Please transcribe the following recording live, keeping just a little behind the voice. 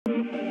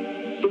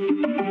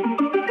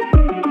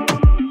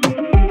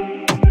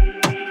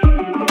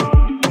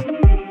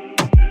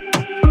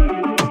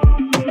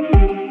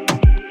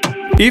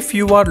If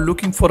you are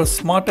looking for a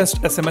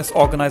smartest SMS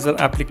organizer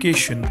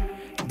application,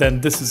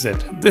 then this is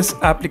it. This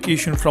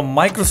application from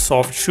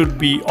Microsoft should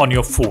be on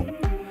your phone.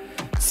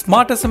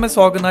 Smart SMS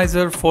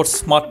Organizer for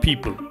smart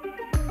people.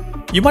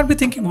 You might be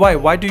thinking why?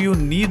 Why do you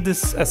need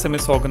this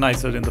SMS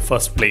organizer in the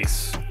first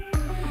place?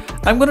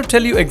 I'm going to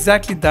tell you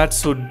exactly that,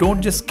 so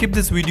don't just skip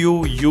this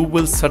video. You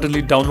will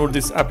certainly download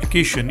this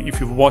application if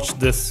you watch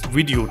this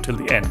video till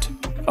the end.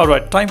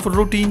 Alright, time for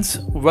routines.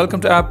 Welcome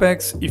to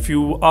Apex. If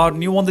you are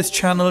new on this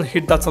channel,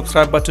 hit that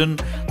subscribe button,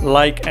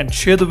 like and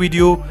share the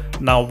video.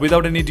 Now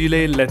without any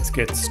delay, let's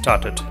get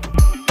started.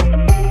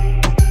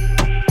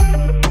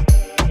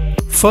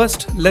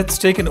 First, let's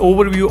take an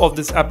overview of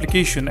this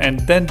application and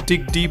then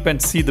dig deep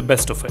and see the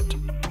best of it.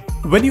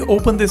 When you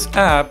open this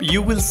app,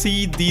 you will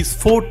see these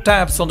 4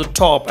 tabs on the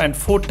top and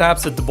 4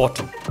 tabs at the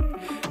bottom.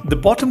 The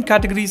bottom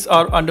categories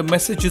are under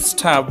Messages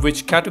tab,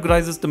 which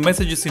categorizes the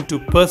messages into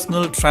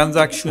personal,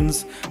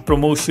 transactions,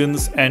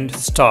 promotions and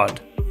starred.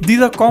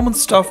 These are common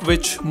stuff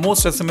which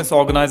most SMS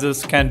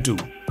organizers can do.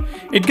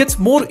 It gets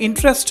more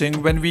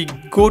interesting when we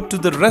go to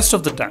the rest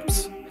of the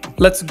tabs.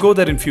 Let's go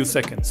there in few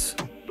seconds.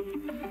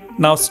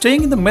 Now,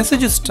 staying in the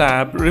Messages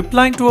tab,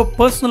 replying to a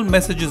personal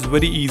message is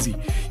very easy.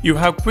 You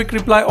have quick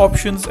reply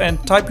options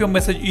and type your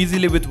message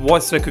easily with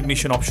voice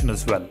recognition option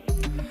as well.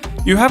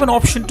 You have an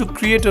option to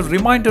create a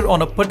reminder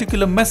on a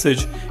particular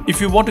message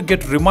if you want to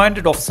get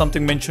reminded of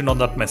something mentioned on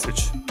that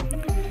message.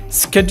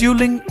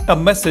 Scheduling a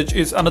message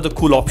is another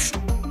cool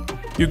option.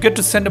 You get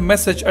to send a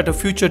message at a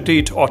future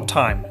date or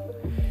time.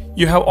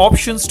 You have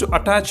options to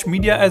attach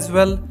media as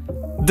well.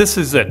 This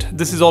is it.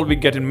 This is all we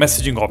get in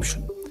messaging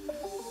option.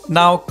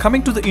 Now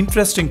coming to the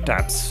interesting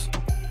tabs.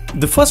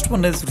 The first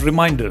one is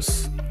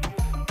Reminders.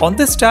 On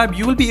this tab,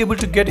 you will be able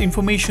to get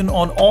information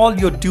on all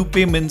your due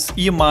payments,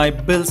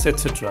 EMI, bills,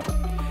 etc.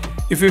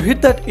 If you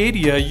hit that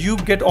area, you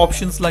get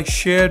options like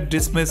Share,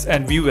 Dismiss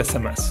and View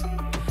SMS.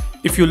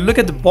 If you look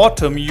at the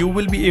bottom, you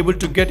will be able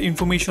to get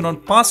information on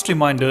past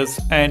reminders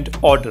and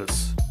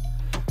orders.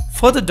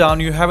 Further down,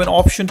 you have an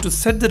option to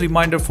set the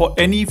reminder for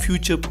any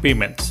future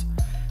payments.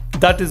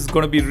 That is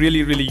going to be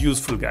really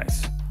useful,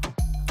 guys.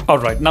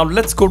 Alright, now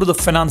let's go to the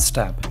Finance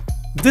tab.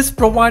 This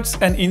provides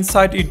an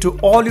insight into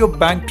all your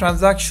bank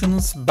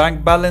transactions,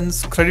 bank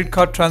balance, credit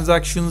card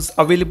transactions,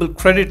 available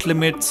credit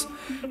limits,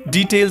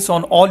 details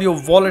on all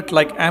your wallet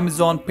like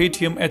Amazon,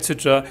 Paytm,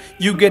 etc.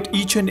 You get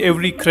each and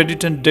every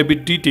credit and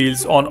debit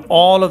details on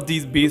all of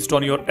these based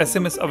on your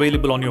SMS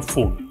available on your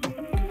phone.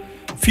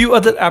 Few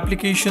other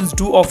applications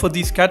do offer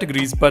these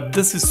categories, but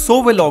this is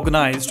so well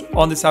organized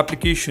on this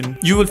application.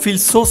 You will feel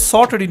so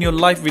sorted in your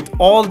life with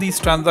all these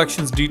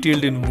transactions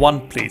detailed in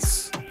one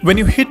place. When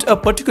you hit a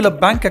particular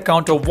bank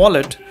account or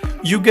wallet,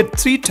 you get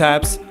 3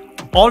 tabs,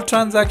 all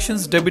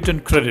transactions, debit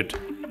and credit.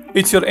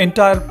 It's your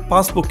entire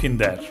passbook in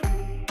there.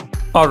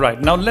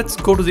 Alright, now let's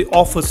go to the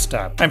Offers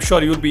tab. I'm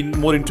sure you'll be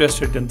more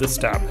interested in this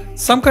tab.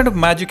 Some kind of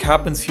magic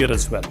happens here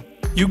as well.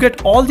 You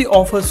get all the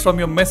offers from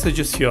your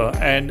messages here,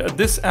 and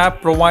this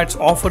app provides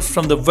offers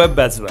from the web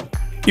as well.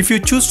 If you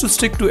choose to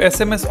stick to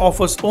SMS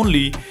offers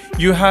only,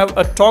 you have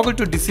a toggle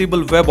to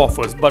disable web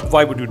offers, but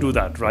why would you do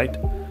that, right?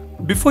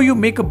 Before you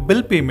make a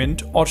bill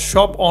payment or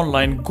shop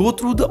online, go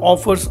through the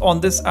offers on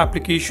this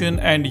application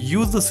and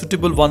use the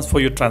suitable ones for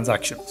your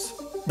transactions.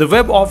 The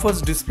web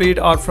offers displayed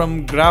are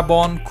from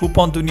GrabOn,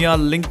 Coupon Dunia,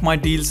 Link My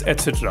Deals,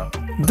 etc.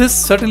 This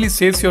certainly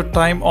saves your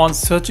time on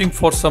searching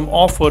for some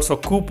offers or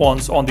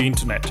coupons on the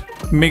internet.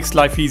 Makes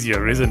life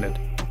easier, isn't it?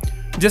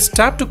 Just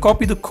tap to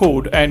copy the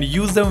code and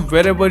use them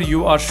wherever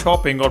you are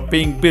shopping or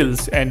paying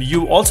bills, and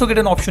you also get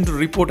an option to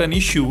report an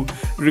issue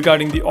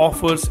regarding the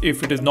offers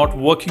if it is not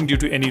working due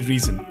to any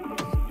reason.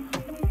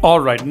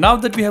 Alright, now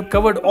that we have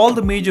covered all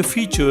the major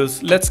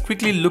features, let's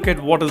quickly look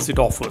at what else it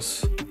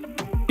offers.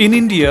 In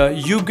India,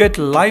 you get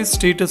live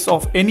status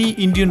of any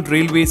Indian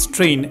Railways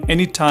train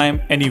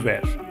anytime,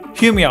 anywhere.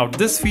 Hear me out,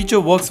 this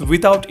feature works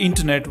without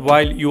internet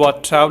while you are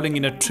traveling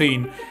in a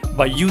train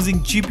by using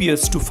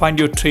GPS to find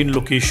your train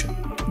location.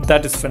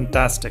 That is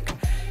fantastic.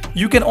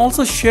 You can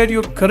also share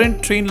your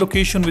current train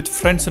location with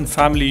friends and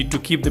family to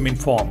keep them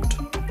informed.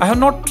 I have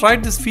not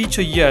tried this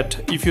feature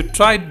yet. If you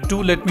tried,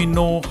 do let me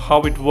know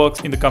how it works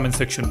in the comment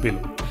section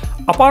below.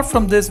 Apart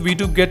from this, we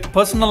do get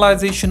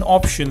personalization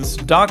options,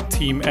 dark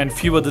theme and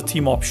few other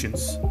theme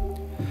options.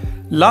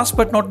 Last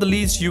but not the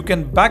least, you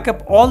can back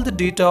up all the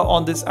data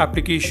on this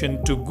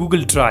application to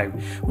Google Drive,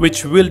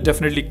 which will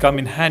definitely come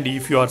in handy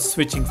if you are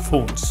switching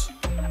phones.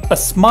 A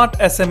smart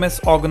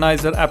SMS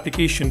organizer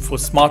application for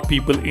smart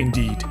people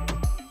indeed.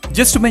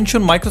 Just to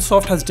mention,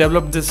 Microsoft has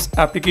developed this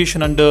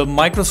application under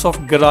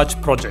Microsoft Garage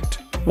project.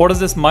 What is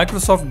this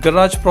Microsoft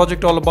Garage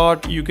project all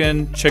about? You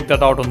can check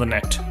that out on the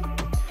net.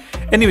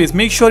 Anyways,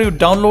 make sure you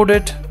download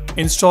it,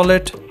 install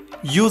it,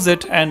 use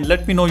it and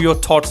let me know your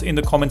thoughts in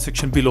the comment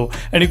section below.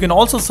 And you can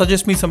also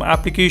suggest me some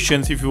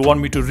applications if you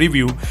want me to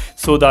review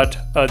so that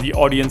the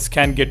audience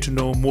can get to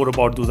know more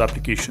about those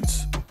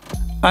applications.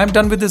 I'm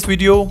done with this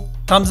video.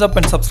 Thumbs up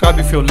and subscribe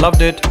if you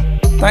loved it.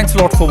 Thanks a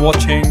lot for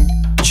watching.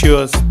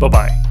 Cheers.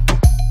 Bye-bye.